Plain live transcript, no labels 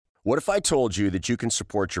What if I told you that you can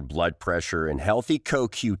support your blood pressure and healthy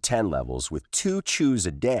CoQ10 levels with 2 chews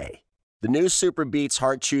a day? The new Super Beats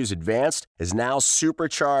Heart Chews Advanced is now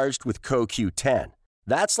supercharged with CoQ10.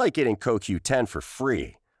 That's like getting CoQ10 for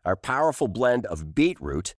free. Our powerful blend of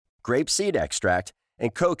beetroot, grapeseed extract,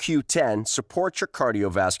 and CoQ10 supports your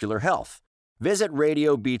cardiovascular health. Visit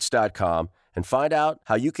radiobeats.com and find out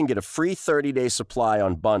how you can get a free 30-day supply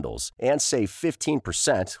on bundles and save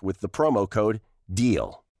 15% with the promo code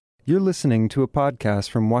DEAL. You're listening to a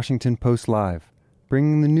podcast from Washington Post Live,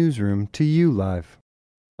 bringing the newsroom to you live.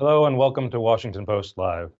 Hello and welcome to Washington Post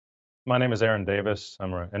Live. My name is Aaron Davis.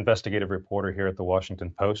 I'm an investigative reporter here at the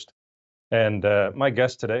Washington Post. And my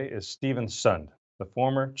guest today is Steven Sund, the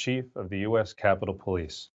former chief of the U.S. Capitol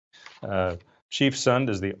Police. Chief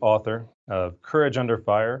Sund is the author of Courage Under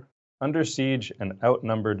Fire, Under Siege and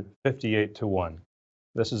Outnumbered 58-1.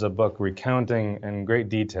 This is a book recounting in great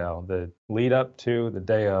detail the lead up to, the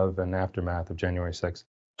day of, and aftermath of January 6th.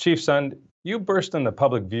 Chief Sund, you burst into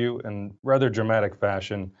public view in rather dramatic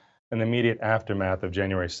fashion in the immediate aftermath of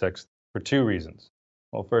January 6th for two reasons.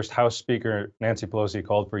 Well, first, House Speaker Nancy Pelosi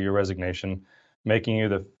called for your resignation, making you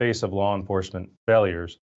the face of law enforcement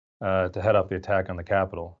failures to head up the attack on the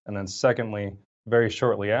Capitol. And then secondly, very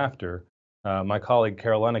shortly after, my colleague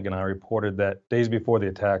Carol Leonnig and I reported that days before the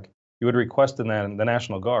attack, you had requested that the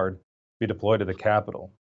National Guard be deployed to the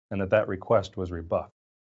Capitol, and that request was rebuffed.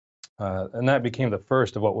 And that became the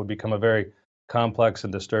first of what would become a very complex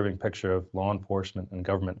and disturbing picture of law enforcement and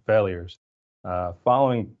government failures.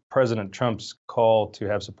 Following President Trump's call to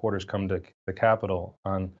have supporters come to the Capitol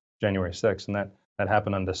on January 6th, and that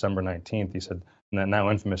happened on December 19th, he said in that now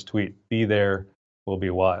infamous tweet, "Be there, will be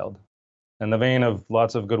wild." In the vein of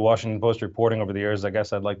lots of good Washington Post reporting over the years, I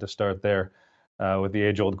guess I'd like to start there with the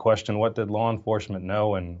age-old question, what did law enforcement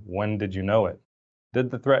know and when did you know it? Did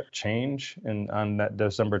the threat change on that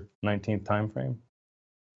December 19th timeframe?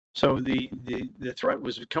 So the threat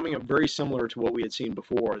was coming up very similar to what we had seen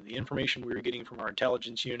before. The information we were getting from our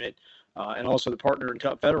intelligence unit and also the partner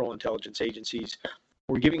federal intelligence agencies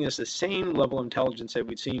were giving us the same level of intelligence that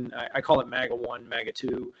we'd seen. I call it MAGA 1, MAGA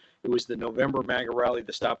 2. It was the November MAGA rally,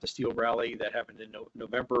 the Stop the Steal rally that happened in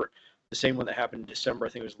November. The same one that happened in December, I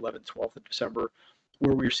think it was 11th, 12th of December,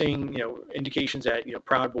 where we were seeing, indications that,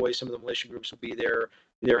 Proud Boys, some of the militia groups would be there.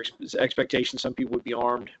 Their expectations, some people would be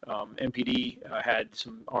armed. MPD had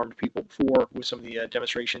some armed people before with some of the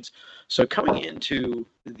demonstrations. So coming into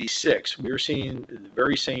the 6th, we were seeing the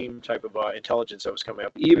very same type of intelligence that was coming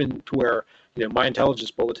up, even to where, my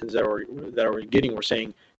intelligence bulletins that I were getting were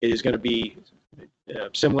saying it is going to be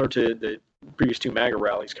similar to the previous two MAGA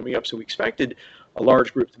rallies coming up. So we expected a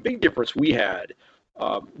large group. The big difference we had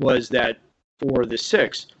was that for the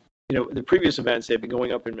 6th, the previous events, they've been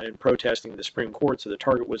going up and protesting the Supreme Court, so the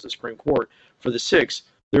target was the Supreme Court. For the 6th,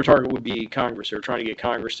 their target would be Congress. They're trying to get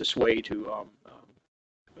Congress to sway to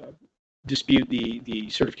dispute the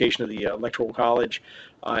certification of the Electoral College,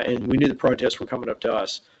 and we knew the protests were coming up to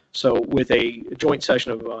us. So with a joint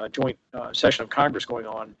session of Congress going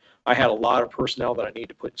on, I had a lot of personnel that I needed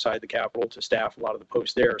to put inside the Capitol to staff a lot of the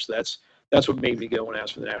posts there. So that's what made me go and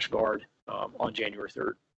ask for the National Guard on January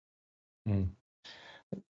 3rd. Mm.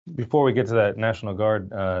 Before we get to that National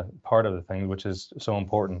Guard part of the thing, which is so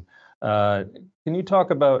important, can you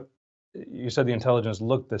talk about, you said the intelligence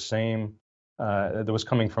looked the same that was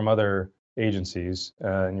coming from other agencies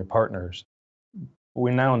and your partners.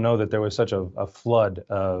 We now know that there was such a flood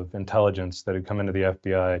of intelligence that had come into the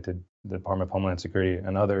FBI, to the Department of Homeland Security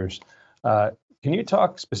and others. Can you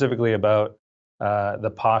talk specifically about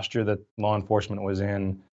the posture that law enforcement was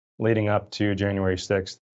in leading up to January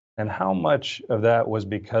 6th? And how much of that was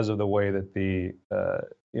because of the way that the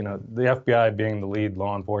FBI being the lead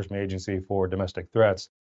law enforcement agency for domestic threats,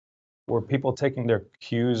 were people taking their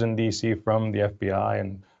cues in D.C. from the FBI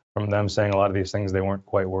and from them saying a lot of these things they weren't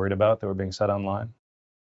quite worried about that were being said online?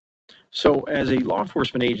 So as a law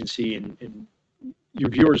enforcement agency, and your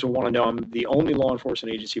viewers will want to know, I'm the only law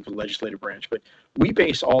enforcement agency for the legislative branch, but we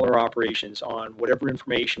base all our operations on whatever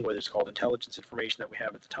information, whether it's called intelligence information, that we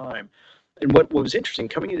have at the time. And what was interesting,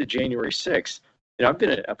 coming into January 6th, I've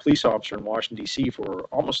been a police officer in Washington, D.C. for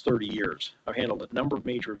almost 30 years. I've handled a number of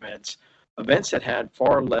major events that had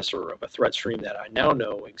far lesser of a threat stream that I now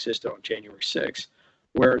know existed on January 6th,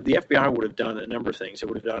 where the FBI would have done a number of things. It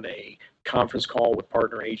would have done a conference call with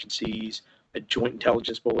partner agencies, a joint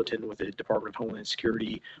intelligence bulletin with the Department of Homeland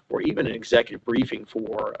Security, or even an executive briefing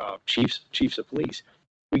for chiefs of police.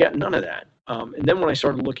 We got none of that. And then when I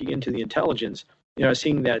started looking into the intelligence, I was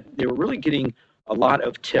seeing that they were really getting a lot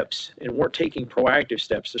of tips and weren't taking proactive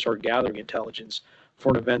steps to start gathering intelligence for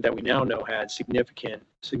an event that we now know had significant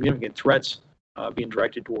threats being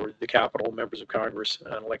directed toward the Capitol, members of Congress,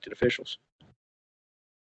 and elected officials.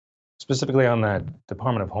 Specifically on that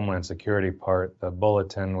Department of Homeland Security part, the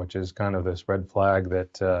bulletin, which is kind of this red flag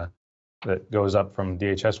that goes up from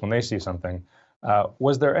DHS when they see something,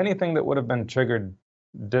 was there anything that would have been triggered,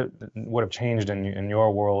 would have changed in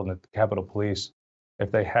your world and at the Capitol Police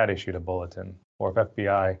if they had issued a bulletin, or if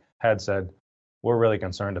FBI had said, we're really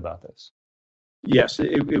concerned about this? Yes,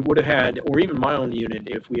 it would have had, or even my own unit,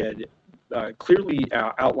 if we had clearly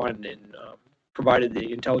outlined and provided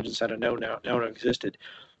the intelligence that I know now existed.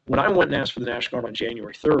 When I went and asked for the National Guard on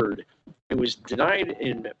January 3rd, it was denied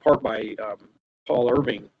in part by Paul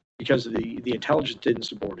Irving because the intelligence didn't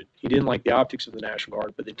support it. He didn't like the optics of the National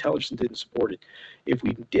Guard, but the intelligence didn't support it. If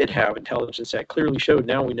we did have intelligence that clearly showed,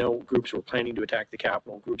 now we know groups were planning to attack the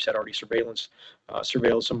Capitol, groups had already surveilled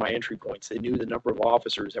some of my entry points. They knew the number of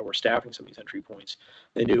officers that were staffing some of these entry points.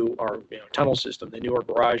 They knew our tunnel system. They knew our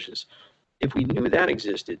garages. If we knew that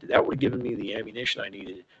existed, that would have given me the ammunition I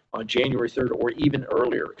needed on January 3rd or even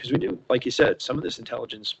earlier, because we knew, like you said, some of this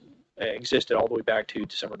intelligence existed all the way back to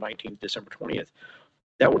December 19th, December 20th.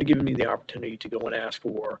 That would have given me the opportunity to go and ask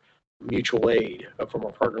for mutual aid from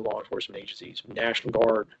our partner law enforcement agencies, National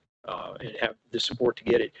Guard, and have the support to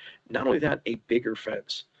get it. Not only that, a bigger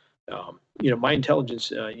fence. My intelligence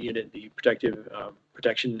unit, the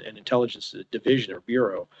Protection and Intelligence Division or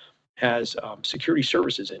Bureau, has security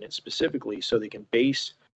services in it specifically so they can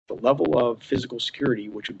base the level of physical security,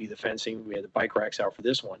 which would be the fencing. We had the bike racks out for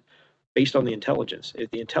this one, based on the intelligence. If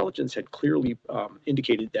the intelligence had clearly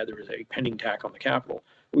indicated that there was a pending attack on the Capitol,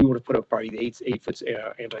 we would have put up probably the 8-foot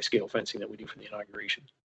anti-scale fencing that we do for the inauguration.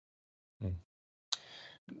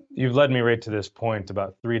 You've led me right to this point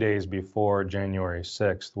about 3 days before January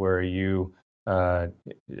 6th, where you,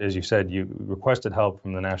 as you said, you requested help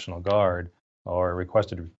from the National Guard, or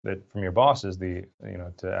requested it from your bosses, to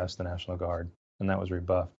ask the National Guard, and that was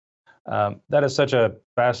rebuffed. That is such a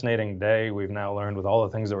fascinating day. We've now learned with all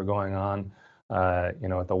the things that were going on. At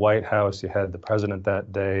the White House, you had the president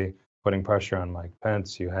that day putting pressure on Mike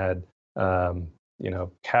Pence. You had,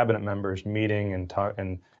 cabinet members meeting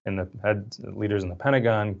and the head leaders in the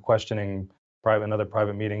Pentagon questioning other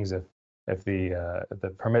private meetings if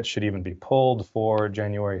the permits should even be pulled for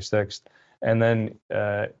January 6th. And then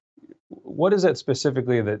what is it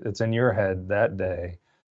specifically that's in your head that day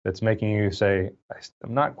that's making you say,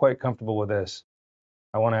 I'm not quite comfortable with this.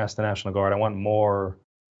 I want to ask the National Guard. I want more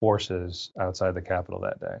forces outside the Capitol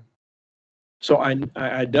that day. So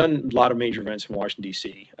I'd done a lot of major events in Washington,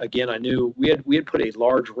 D.C. Again, I knew we had put a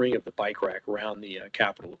large ring of the bike rack around the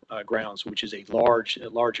Capitol grounds, which is a large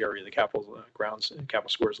area. The Capitol grounds, Capitol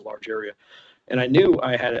Square is a large area. And I knew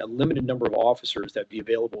I had a limited number of officers that'd be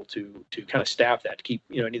available to kind of staff that, to keep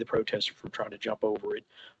any of the protesters from trying to jump over it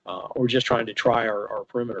or just trying to try our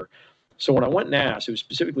perimeter. So when I went and asked, it was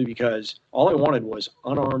specifically because all I wanted was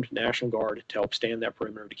unarmed National Guard to help stand that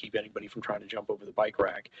perimeter to keep anybody from trying to jump over the bike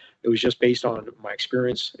rack. It was just based on my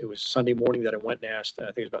experience. It was Sunday morning that I went and asked,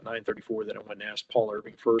 I think it was about 9:34 that I went and asked Paul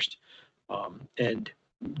Irving first, and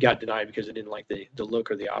got denied because I didn't like the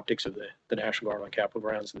look or the optics of the National Guard on Capitol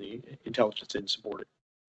grounds, and the intelligence didn't support it.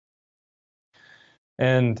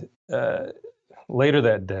 And later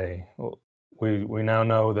that day, we now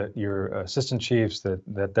know that your assistant chiefs,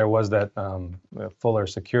 that there was that fuller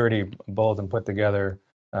security bulletin put together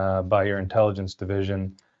by your intelligence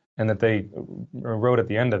division, and that they wrote at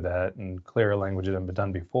the end of that in clearer language than been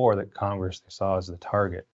done before that Congress they saw as the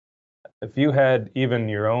target. If you had even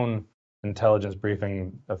your own intelligence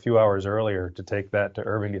briefing a few hours earlier to take that to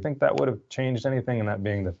Irving, do you think that would have changed anything? And that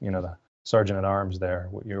being the sergeant at arms there,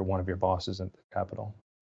 you're one of your bosses at the Capitol.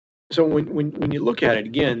 So when you look at it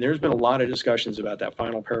again, there's been a lot of discussions about that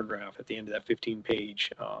final paragraph at the end of that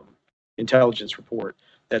 15-page intelligence report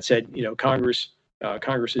that said, Congress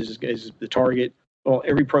is the target. Well,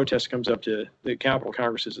 every protest comes up to the Capitol,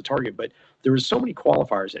 Congress is the target, but there was so many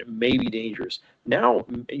qualifiers that it may be dangerous. Now,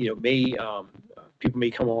 people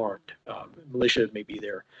may come armed, militia may be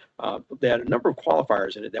there. They had a number of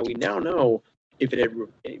qualifiers in it that we now know if it had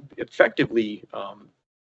effectively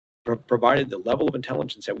provided the level of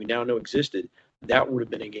intelligence that we now know existed, that would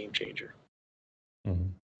have been a game changer. Mm-hmm.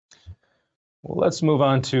 Well, let's move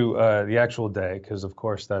on to the actual day, because of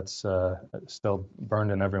course that's still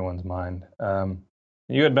burned in everyone's mind.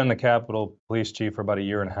 You had been the Capitol Police Chief for about 1.5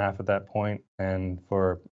 years at that point, and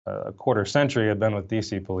for a quarter century had been with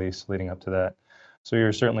DC Police leading up to that. So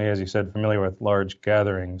you're certainly, as you said, familiar with large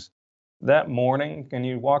gatherings. That morning, can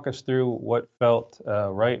you walk us through what felt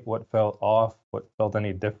right, what felt off, what felt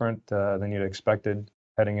any different than you'd expected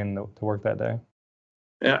heading in to work that day?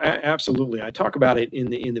 Absolutely. I talk about it in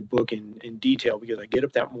the book in detail, because I get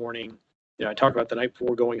up that morning I talked about the night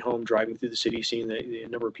before going home, driving through the city, seeing the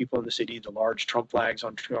number of people in the city, the large Trump flags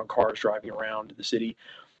on cars driving around the city.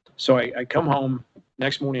 So I come home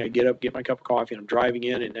next morning, I get up, get my cup of coffee, and I'm driving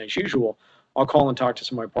in. And as usual, I'll call and talk to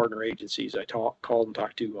some of my partner agencies. Called and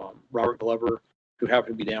talked to Robert Glover, who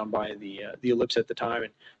happened to be down by the Ellipse at the time.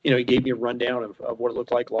 And, he gave me a rundown of what it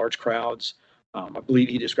looked like, large crowds. I believe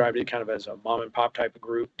he described it kind of as a mom and pop type of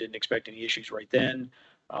group, didn't expect any issues right then.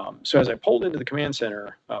 So as I pulled into the command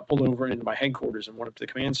center, pulled over into my headquarters and went up to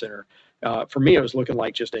the command center, for me, it was looking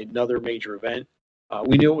like just another major event.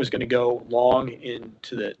 We knew it was going to go long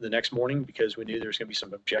into the next morning because we knew there was going to be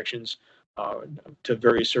some objections to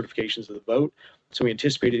various certifications of the vote. So we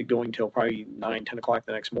anticipated it going till probably 9, 10 o'clock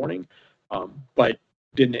the next morning, but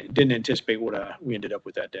didn't anticipate what we ended up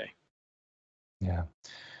with that day. Yeah.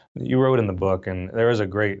 You wrote in the book, and there is a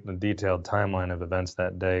great detailed timeline of events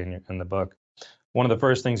that day in the book. One of the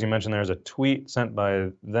first things you mentioned there is a tweet sent by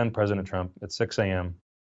then President Trump at 6 a.m.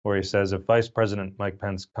 where he says, if Vice President Mike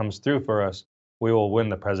Pence comes through for us, we will win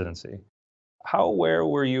the presidency. How aware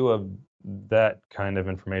were you of that kind of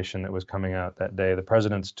information that was coming out that day, the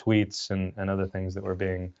president's tweets and other things that were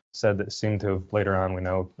being said that seemed to have later on, we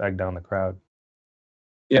know, egged down the crowd?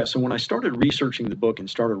 Yeah, so when I started researching the book and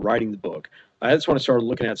started writing the book, that's when I started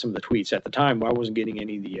looking at some of the tweets. At the time, I wasn't getting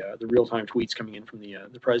any of the real-time tweets coming in from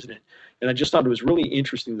the president, and I just thought it was really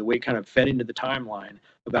interesting the way it kind of fed into the timeline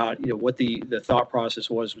about what the thought process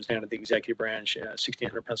was down at the executive branch,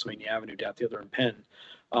 1600 Pennsylvania Avenue, down the other in Penn,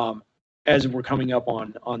 as we're coming up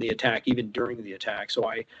on the attack, even during the attack. So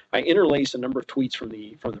I interlaced a number of tweets from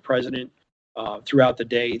the president throughout the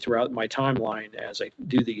day, throughout my timeline as I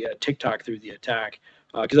do the TikTok through the attack.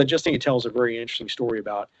 Because I just think it tells a very interesting story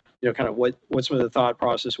about, kind of what some of the thought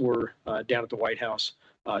process were down at the White House,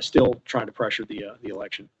 still trying to pressure the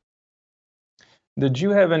election. Did you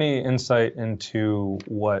have any insight into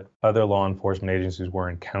what other law enforcement agencies were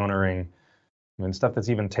encountering? I mean, stuff that's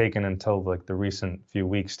even taken until like the recent few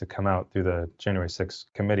weeks to come out through the January 6th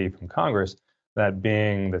committee from Congress, that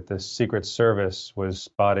being that the Secret Service was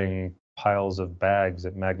spotting piles of bags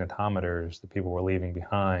at magnetometers that people were leaving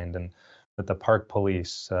behind, and that the park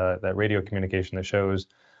police, that radio communication that shows,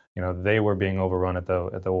 they were being overrun at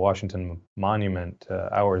the Washington Monument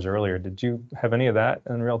hours earlier. Did you have any of that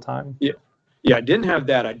in real time? Yeah, I didn't have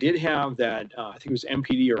that. I did have that. I think it was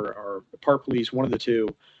MPD or park police, one of the two,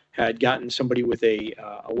 had gotten somebody with a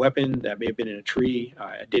weapon that may have been in a tree.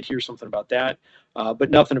 I did hear something about that, but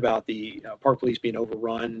nothing about the park police being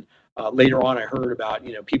overrun. Later on, I heard about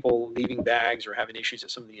people leaving bags or having issues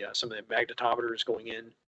at some of the magnetometers going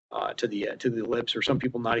in to the Ellipse, or some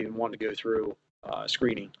people not even wanting to go through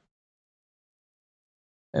screening.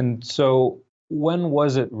 And so, when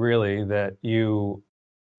was it really that you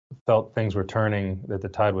felt things were turning, that the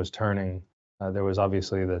tide was turning? There was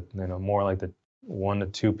obviously the more like the 1 to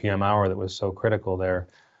 2 p.m. hour that was so critical there.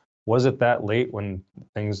 Was it that late when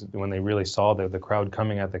they really saw the crowd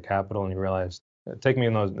coming at the Capitol, and you realized?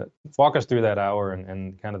 Walk us through that hour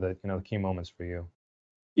and kind of the key moments for you.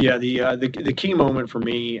 Yeah, the key moment for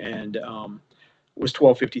me was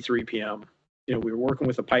 12:53 p.m. We were working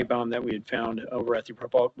with a pipe bomb that we had found over at the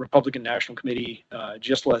Republican National Committee right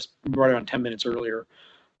around 10 minutes earlier.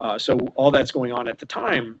 So all that's going on at the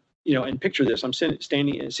time, and picture this: I'm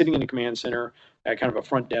sitting in the command center at kind of a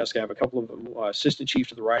front desk. I have a couple of assistant chief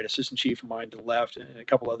to the right, assistant chief of mine to the left, and a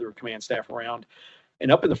couple other command staff around.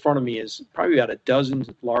 And up in the front of me is probably about a dozen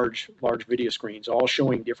large video screens, all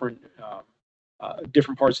showing different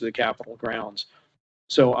parts of the Capitol grounds.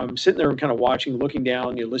 So I'm sitting there kind of watching, looking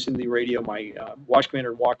down, listening to the radio. My watch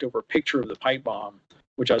commander walked over a picture of the pipe bomb,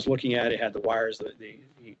 which I was looking at. It had the wires,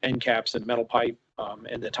 the end caps, the metal pipe,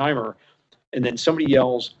 and the timer. And then somebody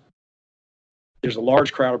yells, "There's a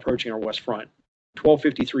large crowd approaching our west front."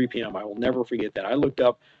 12:53 p.m. I will never forget that. I looked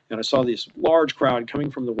up and I saw this large crowd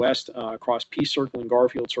coming from the west across Peace Circle and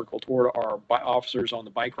Garfield Circle toward our officers on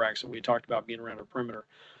the bike racks that we had talked about being around the perimeter.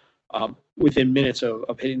 Within minutes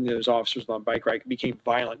of hitting those officers on the bike rack, it became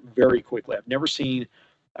violent very quickly. I've never seen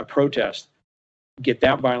a protest get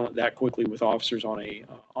that violent that quickly with officers on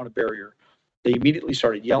a barrier. They immediately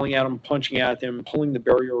started yelling at them, punching at them, pulling the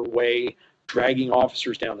barrier away, dragging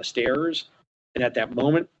officers down the stairs. And at that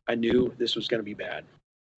moment, I knew this was going to be bad.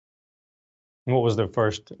 What was the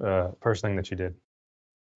first thing that you did?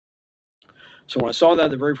 So when I saw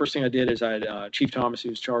that, the very first thing I did is I had Chief Thomas,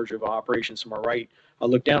 who's in charge of operations to my right. I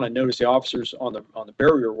looked down and noticed the officers on the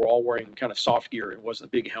barrier were all wearing kind of soft gear. It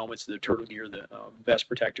wasn't the big helmets, the turtle gear, the vest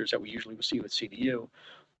protectors that we usually would see with CDU.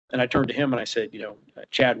 And I turned to him and I said,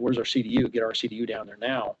 Chad, where's our CDU? Get our CDU down there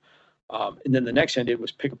now. And then the next thing I did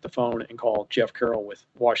was pick up the phone and call Jeff Carroll with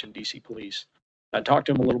Washington, D.C. Police. I talked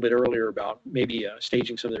to them a little bit earlier about maybe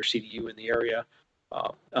staging some of their CDU in the area.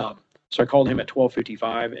 So I called him at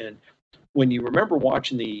 12:55, and when you remember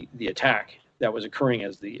watching the attack that was occurring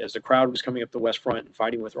as the crowd was coming up the west front and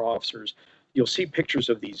fighting with our officers, you'll see pictures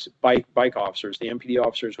of these bike officers, the MPD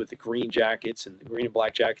officers with the green jackets and the green and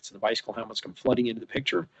black jackets and the bicycle helmets come flooding into the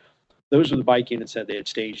picture. Those were the bike units that they had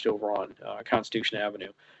staged over on Constitution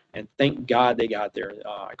Avenue. And thank God they got there.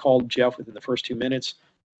 I called Jeff within the first 2 minutes.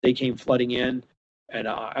 They came flooding in. And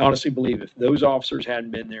I honestly believe if those officers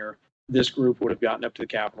hadn't been there, this group would have gotten up to the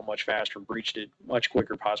Capitol much faster and breached it much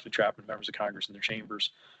quicker, possibly trapping members of Congress in their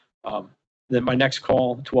chambers. Then my next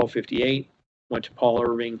call, 12:58, went to Paul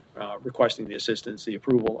Irving, requesting the assistance, the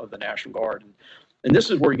approval of the National Guard. And this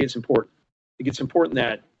is where it gets important. It gets important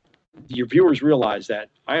that your viewers realize that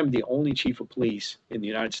I am the only chief of police in the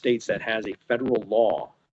United States that has a federal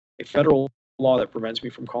law that prevents me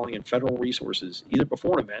from calling in federal resources, either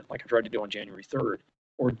before an event, like I tried to do on January 3rd,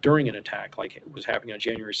 or during an attack, like it was happening on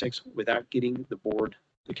January 6th, without getting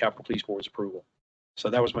the Capitol Police Board's approval. So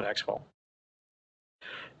that was my next call.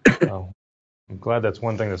 Well, I'm glad that's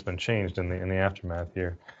one thing that's been changed in the aftermath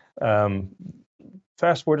here.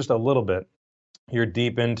 Fast forward just a little bit. You're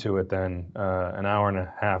deep into it then, an hour and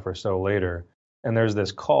a half or so later, and there's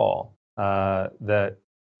this call that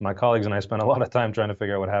my colleagues and I spent a lot of time trying to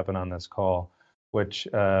figure out what happened on this call, which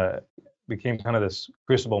became kind of this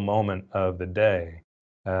crucible moment of the day,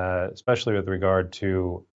 especially with regard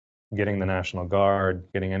to getting the National Guard,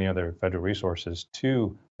 getting any other federal resources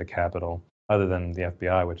to the Capitol, other than the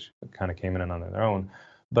FBI, which kind of came in on their own.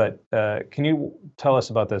 But can you tell us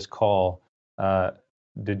about this call?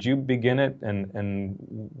 Did you begin it, and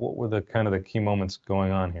what were the kind of the key moments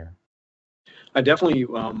going on here? I definitely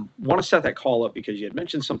want to set that call up because you had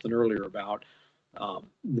mentioned something earlier about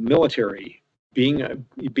the military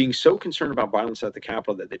being so concerned about violence at the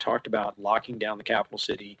Capitol that they talked about locking down the capital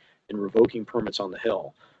city and revoking permits on the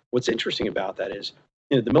Hill. What's interesting about that is,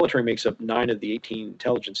 the military makes up 9 of the 18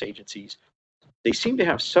 intelligence agencies. They seem to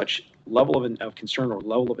have such level of concern or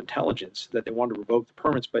level of intelligence that they wanted to revoke the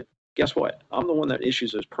permits. But guess what? I'm the one that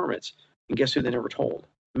issues those permits. And guess who they never told?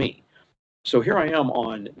 Me. So here I am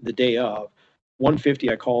on the day of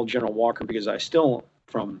 1:50. I called General Walker because I still,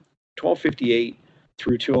 from 12:58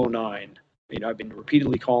 through 2:09, I've been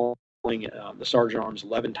repeatedly calling the Sergeant Arms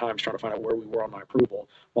 11 times trying to find out where we were on my approval.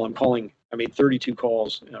 While I'm calling, I made 32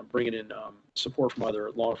 calls, bringing in support from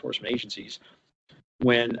other law enforcement agencies.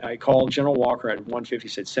 When I called General Walker at 1:50,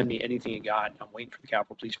 said, "Send me anything you got. I'm waiting for the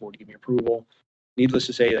Capitol Police Board to give me approval." Needless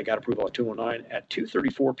to say, I got approval at 2:09. At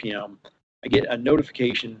 2:34 p.m., I get a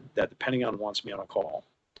notification that the Pentagon wants me on a call.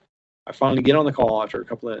 I finally get on the call after a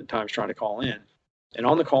couple of times trying to call in. And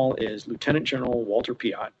on the call is Lieutenant General Walter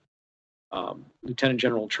Piott. Lieutenant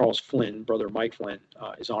General Charles Flynn, brother Mike Flynn,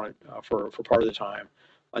 is on it for part of the time.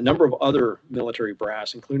 A number of other military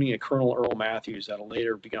brass, including a Colonel Earl Matthews that'll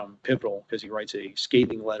later become pivotal because he writes a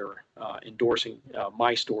scathing letter endorsing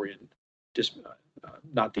my story and just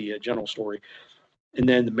not the general story. And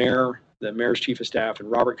then the mayor's chief of staff, and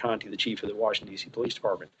Robert Conti, the chief of the Washington, D.C. Police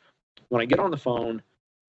Department. When I get on the phone,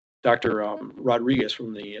 Dr. Rodriguez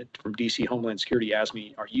from D.C. Homeland Security asked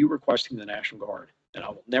me, "Are you requesting the National Guard?" And I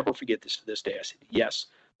will never forget this to this day. I said, "Yes,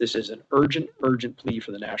 this is an urgent plea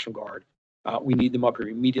for the National Guard. We need them up here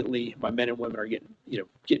immediately. My men and women are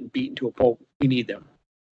getting beaten to a pulp. We need them."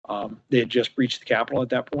 They had just breached the Capitol at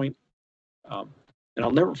that point. And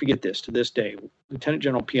I'll never forget this to this day. Lieutenant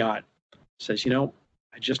General Piott says,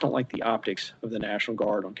 "I just don't like the optics of the National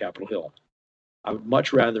Guard on Capitol Hill. I would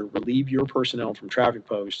much rather relieve your personnel from traffic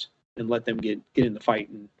posts and let them get in the fight,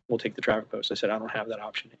 and we'll take the traffic posts." I said, "I don't have that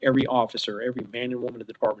option. Every officer, every man and woman of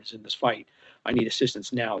the department is in this fight. I need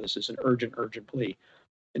assistance now. This is an urgent plea."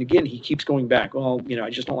 And again, he keeps going back, "Well, I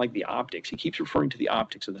just don't like the optics." He keeps referring to the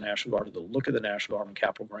optics of the National Guard, or the look of the National Guard on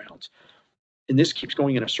Capitol grounds. And this keeps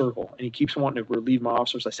going in a circle, and he keeps wanting to relieve my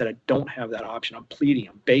officers. I said, "I don't have that option. I'm pleading,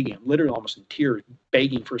 I'm begging, I'm literally almost in tears,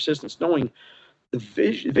 begging for assistance, knowing the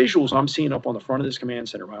visuals I'm seeing up on the front of this command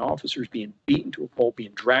center, my officers being beaten to a pulp,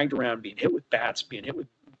 being dragged around, being hit with bats, being hit with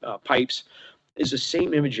pipes, is the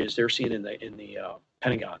same images they're seeing in the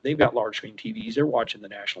Pentagon. They've got large screen TVs. They're watching the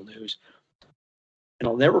national news." And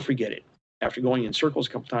I'll never forget it. After going in circles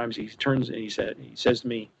a couple times, he turns and he says to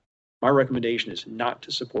me, "My recommendation is not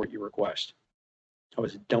to support your request." I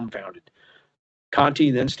was dumbfounded.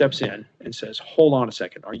 Conti then steps in and says, "Hold on a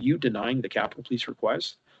second. Are you denying the Capitol Police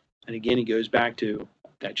request?" And again, he goes back to,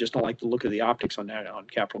 "I just don't like the look of the optics on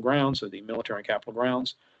Capitol grounds, or the military on Capitol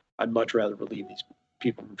grounds. I'd much rather relieve these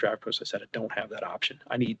people from traffic posts." I said, "I don't have that option.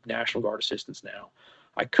 I need National Guard assistance now."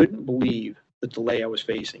 I couldn't believe the delay I was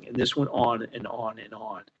facing. And this went on and on and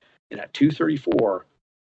on. And at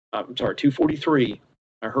 2:43,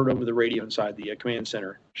 I heard over the radio inside the command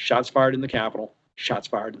center, shots fired in the Capitol, shots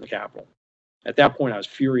fired in the Capitol. At that point, I was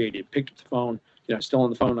infuriated, picked up the phone, still on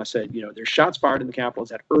the phone. I said, there's shots fired in the Capitol. Is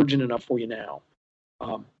that urgent enough for you now?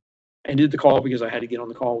 I did the call because I had to get on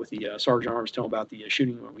the call with the Sergeant Arms, tell him about the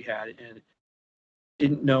shooting that we had, and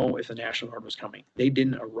didn't know if the National Guard was coming. They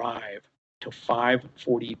didn't arrive till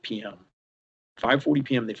 5:40 p.m. 5:40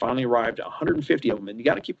 p.m. They finally arrived, 150 of them. And you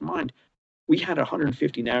got to keep in mind, we had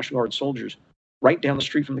 150 National Guard soldiers right down the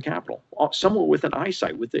street from the Capitol, somewhere within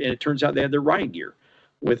eyesight. And it turns out they had their riot gear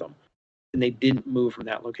with them, and they didn't move from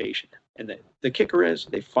that location. And the kicker is,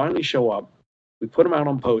 they finally show up. We put them out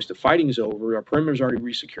on post. The fighting is over. Our perimeter's already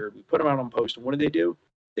resecured. We put them out on post, and what do?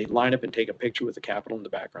 They line up and take a picture with the Capitol in the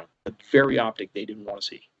background. The very optic they didn't want to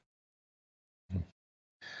see.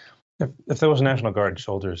 If those National Guard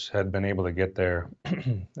soldiers had been able to get there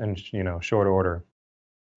in short order,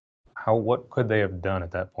 what could they have done at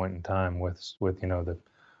that point in time with the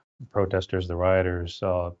protesters, the rioters,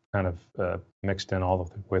 kind of mixed in all the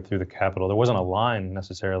way through the Capitol? There wasn't a line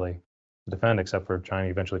necessarily to defend, except for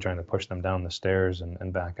eventually trying to push them down the stairs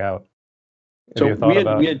and back out.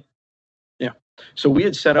 So we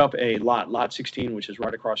had set up a lot 16, which is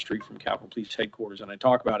right across the street from Capitol Police Headquarters. And I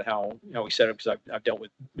talk about how we set up, because I've dealt with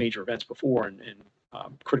major events before and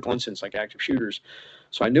critical incidents like active shooters.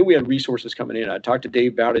 So I knew we had resources coming in. I talked to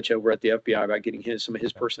Dave Bowditch over at the FBI about getting some of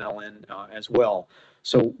his personnel in as well.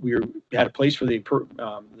 So we had a place for the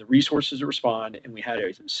resources to respond, and we had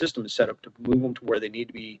a system set up to move them to where they need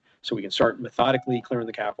to be, so we can start methodically clearing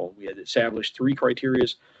the Capitol. We had established 3 criteria: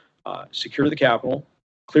 secure the Capitol,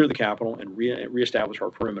 clear the Capitol, and reestablish our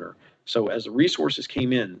perimeter. So as the resources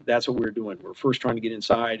came in, that's what we were doing. We're first trying to get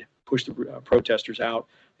inside, push the protesters out,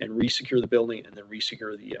 and resecure the building, and then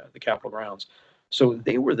resecure the Capitol grounds. So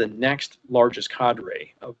they were the next largest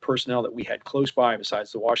cadre of personnel that we had close by,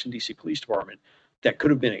 besides the Washington, D.C. Police Department, that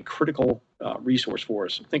could have been a critical resource for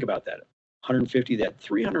us. Think about that. 150, that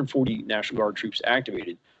 340 National Guard troops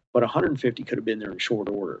activated, but 150 could have been there in short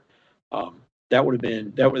order. That would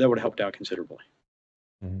have helped out considerably.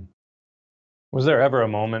 Mm-hmm. Was there ever a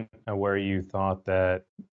moment where you thought that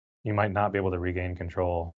you might not be able to regain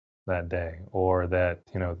control that day, or that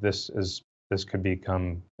this could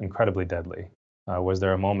become incredibly deadly? Was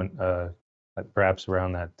there a moment, perhaps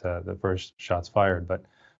around that the first shots fired? But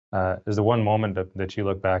is the one moment that you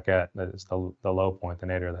look back at that is the low point, the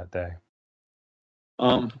nadir of that day?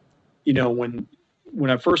 When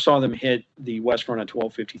I first saw them hit the west front at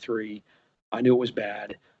 12:53, I knew it was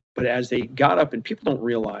bad. But as they got up, and people don't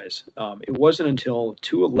realize, it wasn't until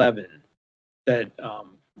 2:11 that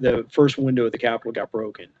the first window of the Capitol got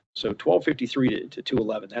broken. So 12:53 to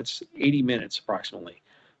 2:11, that's 80 minutes approximately,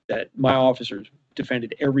 that my officers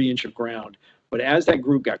defended every inch of ground. But as that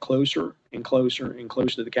group got closer and closer and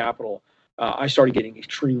closer to the Capitol, I started getting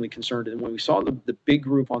extremely concerned. And when we saw the big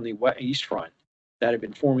group on the east front that had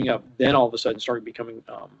been forming up, then all of a sudden started becoming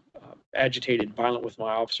agitated and violent with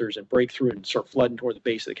my officers, and break through and start flooding toward the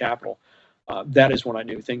base of the Capitol. That is when I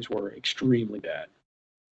knew things were extremely bad.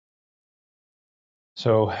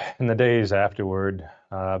 So in the days afterward,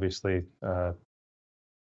 obviously,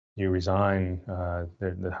 you resign.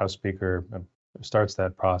 The House Speaker starts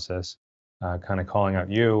that process, kind of calling out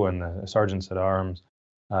you and the sergeants at arms,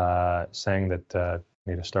 saying that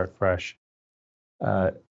you need to start fresh.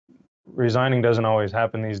 Resigning doesn't always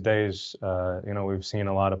happen these days. We've seen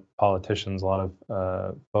a lot of politicians, a lot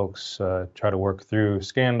of folks try to work through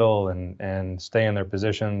scandal and stay in their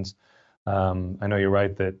positions. I know you're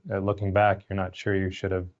right that looking back, you're not sure you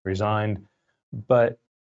should have resigned. But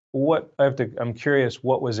I'm curious,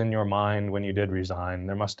 what was in your mind when you did resign?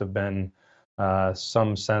 There must have been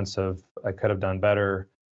some sense of, I could have done better.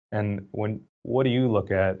 And what do you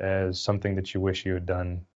look at as something that you wish you had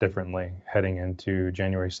done differently heading into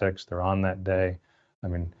January 6th or on that day? I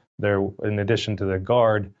mean, in addition to the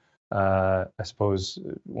Guard, I suppose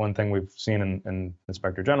one thing we've seen in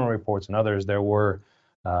Inspector General reports and others, there were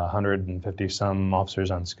 150 some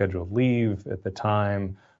officers on scheduled leave at the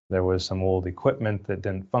time. There was some old equipment that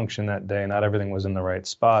didn't function that day. Not everything was in the right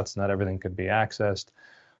spots. Not everything could be accessed.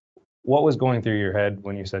 What was going through your head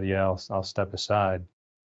when you said, "Yeah, I'll step aside"?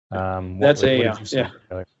 I was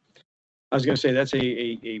going to say that's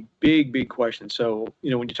a big question. So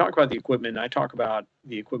when you talk about the equipment, I talk about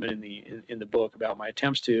the equipment in the book about my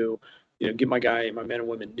attempts to get my men and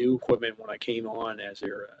women new equipment when I came on as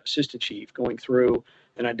their assistant chief, going through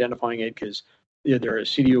and identifying it, because their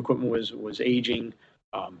CDU equipment was aging.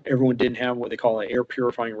 Everyone didn't have what they call an air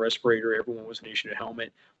purifying respirator. Everyone wasn't issued a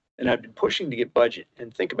helmet, and I've been pushing to get budget.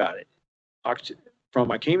 And think about it.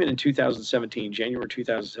 I came in 2017, January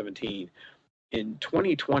 2017. In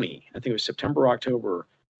 2020, I think it was September, October,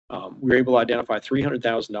 we were able to identify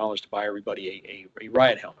 $300,000 to buy everybody a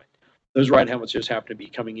riot helmet. Those riot helmets just happened to be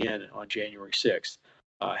coming in on January 6th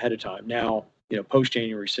ahead of time. Now, post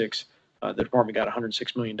January 6th, the department got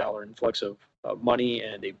 $106 million influx of money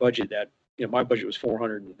and a budget that, my budget was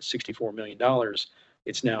 $464 million.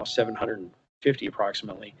 It's now 750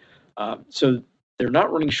 approximately. So they're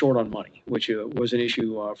not running short on money, which was an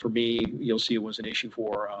issue for me. You'll see it was an issue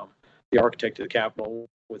for the architect of the Capitol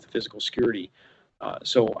with physical security.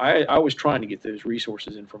 So I was trying to get those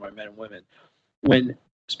resources in for my men and women. When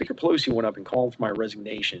Speaker Pelosi went up and called for my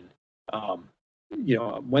resignation,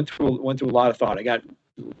 went through a lot of thought.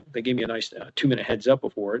 They gave me a nice 2-minute heads up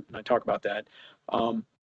before it, and I talk about that. I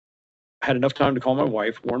had enough time to call my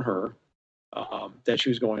wife, warn her that she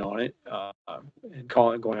was going on it, and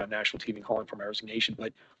going on national TV and calling for my resignation.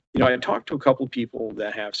 But I talked to a couple of people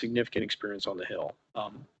that have significant experience on the Hill.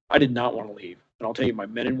 I did not want to leave, and I'll tell you, my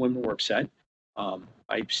men and women were upset.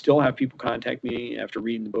 I still have people contact me after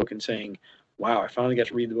reading the book and saying, "Wow, I finally got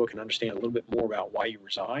to read the book and understand a little bit more about why you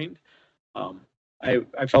resigned."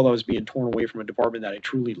 I felt I was being torn away from a department that I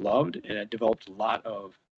truly loved and had developed a lot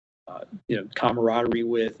of camaraderie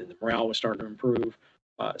with, and the morale was starting to improve.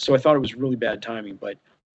 So I thought it was really bad timing. But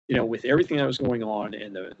with everything that was going on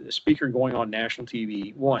and the speaker going on national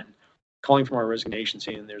TV, one, calling for my resignation,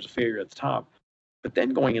 saying there's a failure at the top, but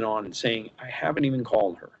then going on and saying I haven't even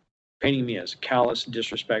called her, painting me as callous,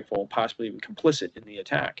 disrespectful, possibly even complicit in the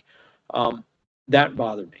attack. That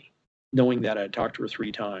bothered me, knowing that I had talked to her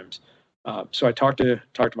 3 times. So I talked to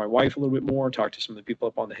my wife a little bit more, talked to some of the people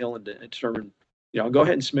up on the Hill, and determined, I'll go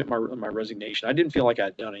ahead and submit my resignation. I didn't feel like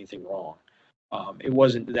I'd done anything wrong. It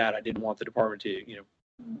wasn't that I didn't want the department to,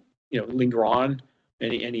 linger on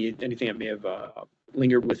anything that may have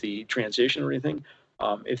lingered with the transition or anything.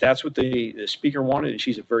 If that's what the speaker wanted, and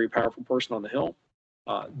she's a very powerful person on the Hill,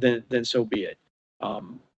 then so be it.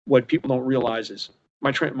 What people don't realize is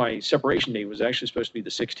my separation date was actually supposed to be the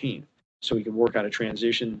 16th, so we can work out a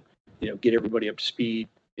transition, get everybody up to speed.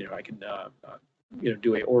 I can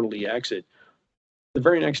do a orderly exit. The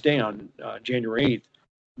very next day, on January 8th,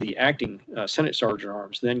 the acting Senate Sergeant at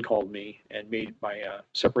Arms then called me and made my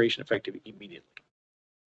separation effective immediately.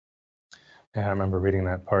 Yeah, I remember reading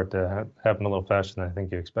that part. Happened a little faster than I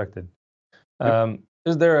think you expected.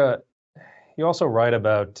 Is there you also write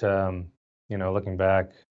about, looking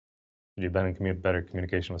back, you've been in better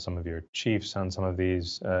communication with some of your chiefs on some of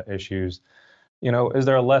these issues. Is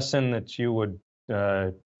there a lesson that you would,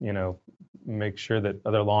 make sure that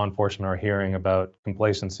other law enforcement are hearing about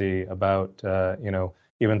complacency, about,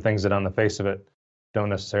 even things that on the face of it don't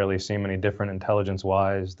necessarily seem any different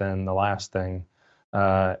intelligence-wise than the last thing?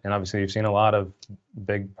 And obviously, you've seen a lot of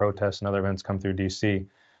big protests and other events come through D.C.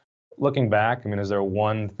 Looking back, is there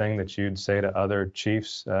one thing that you'd say to other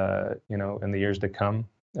chiefs, in the years to come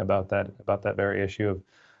about that very issue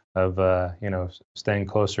of staying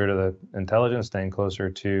closer to the intelligence, staying closer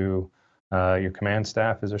to your command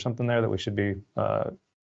staff? Is there something there that we should be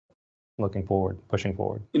pushing forward?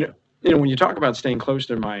 When you talk about staying close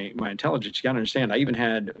to my intelligence, you got to understand, I even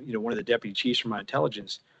had, one of the deputy chiefs from my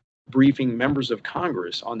intelligence briefing members of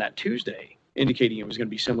Congress on that Tuesday, indicating it was going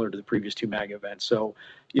to be similar to the previous 2 MAGA events. So,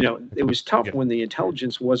 it was tough when the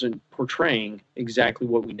intelligence wasn't portraying exactly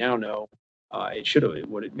what we now know it should have,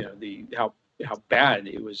 how bad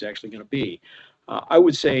it was actually going to be. I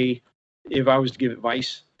would say, if I was to give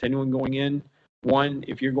advice to anyone going in, one,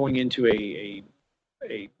 if you're going into a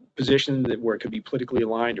position where it could be politically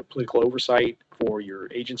aligned or political oversight for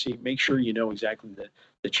your agency, make sure you know exactly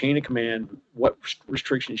the chain of command, what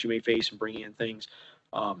restrictions you may face in bringing in things.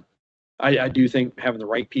 I do think having the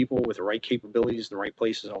right people with the right capabilities in the right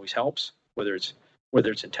places always helps. Whether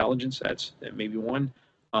it's intelligence, that may be one.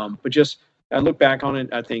 But just, I look back on it,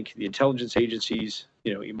 I think the intelligence agencies,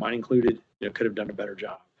 mine included, could have done a better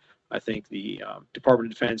job. I think the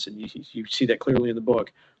Department of Defense, and you see that clearly in the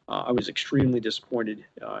book, I was extremely disappointed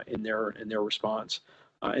in their response.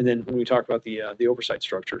 And then when we talk about the oversight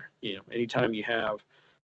structure, anytime you have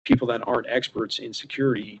people that aren't experts in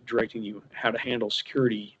security directing you how to handle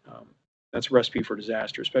security, that's a recipe for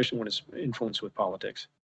disaster, especially when it's influenced with politics.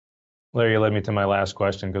 Larry, you led me to my last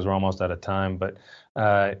question because we're almost out of time, but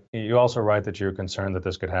you also write that you're concerned that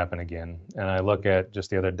this could happen again. And I look at just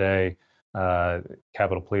the other day,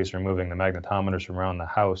 Capitol Police removing the magnetometers from around the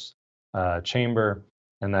House chamber,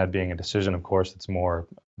 and that being a decision, of course, that's more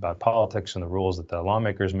about politics and the rules that the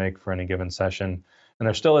lawmakers make for any given session. And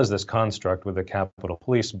there still is this construct with the Capitol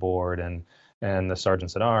Police Board and the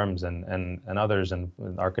sergeants at arms and others, and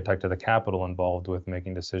the architect of the Capitol involved with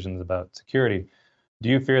making decisions about security. Do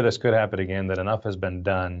you fear this could happen again, that enough has been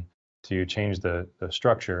done to change the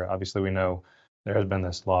structure? Obviously, we know there has been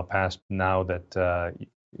this law passed now that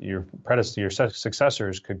your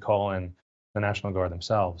successors could call in the National Guard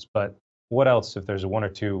themselves. But what else, if there's one or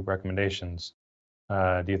two recommendations,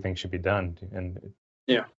 do you think should be done?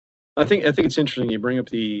 Yeah, I think it's interesting you bring up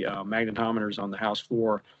the magnetometers on the House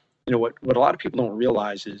floor. You know, what a lot of people don't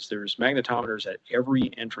realize is there's magnetometers at every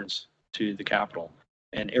entrance to the Capitol.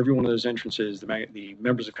 And every one of those entrances, the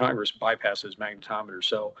members of Congress bypass those magnetometers.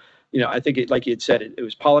 So, you know, I think like you had said, it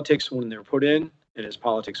was politics when they're put in, and it's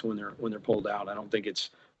politics when they're pulled out. I don't think it's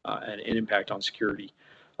an impact on security.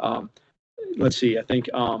 Let's see. I think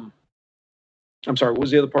I'm sorry. What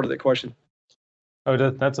was the other part of that question? Oh,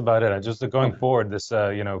 that's about it. Just going forward, this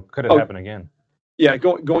could it happen again? Yeah,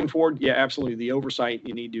 going forward, yeah, absolutely. The oversight,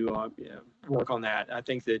 you need to work on that. I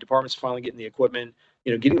think the department's finally getting the equipment.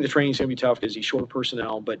 You know, getting the training is going to be tough because he's short of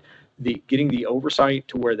personnel, but getting the oversight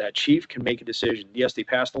to where that chief can make a decision. Yes, they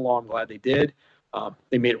passed the law. I'm glad they did.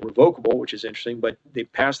 They made it revocable, which is interesting, but they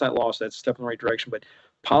passed that law, so that's a step in the right direction. But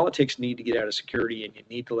politics need to get out of security, and you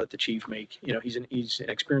need to let the chief make. You know, he's an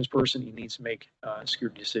experienced person. He needs to make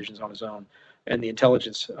security decisions on his own. And the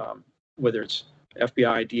intelligence, whether it's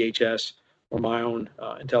FBI, DHS, or my own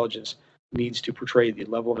intelligence, needs to portray the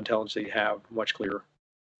level of intelligence they have much clearer.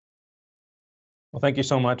 Well, thank you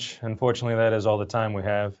so much. Unfortunately, that is all the time we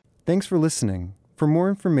have. Thanks for listening. For more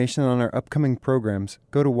information on our upcoming programs,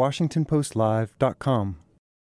 go to WashingtonPostLive.com.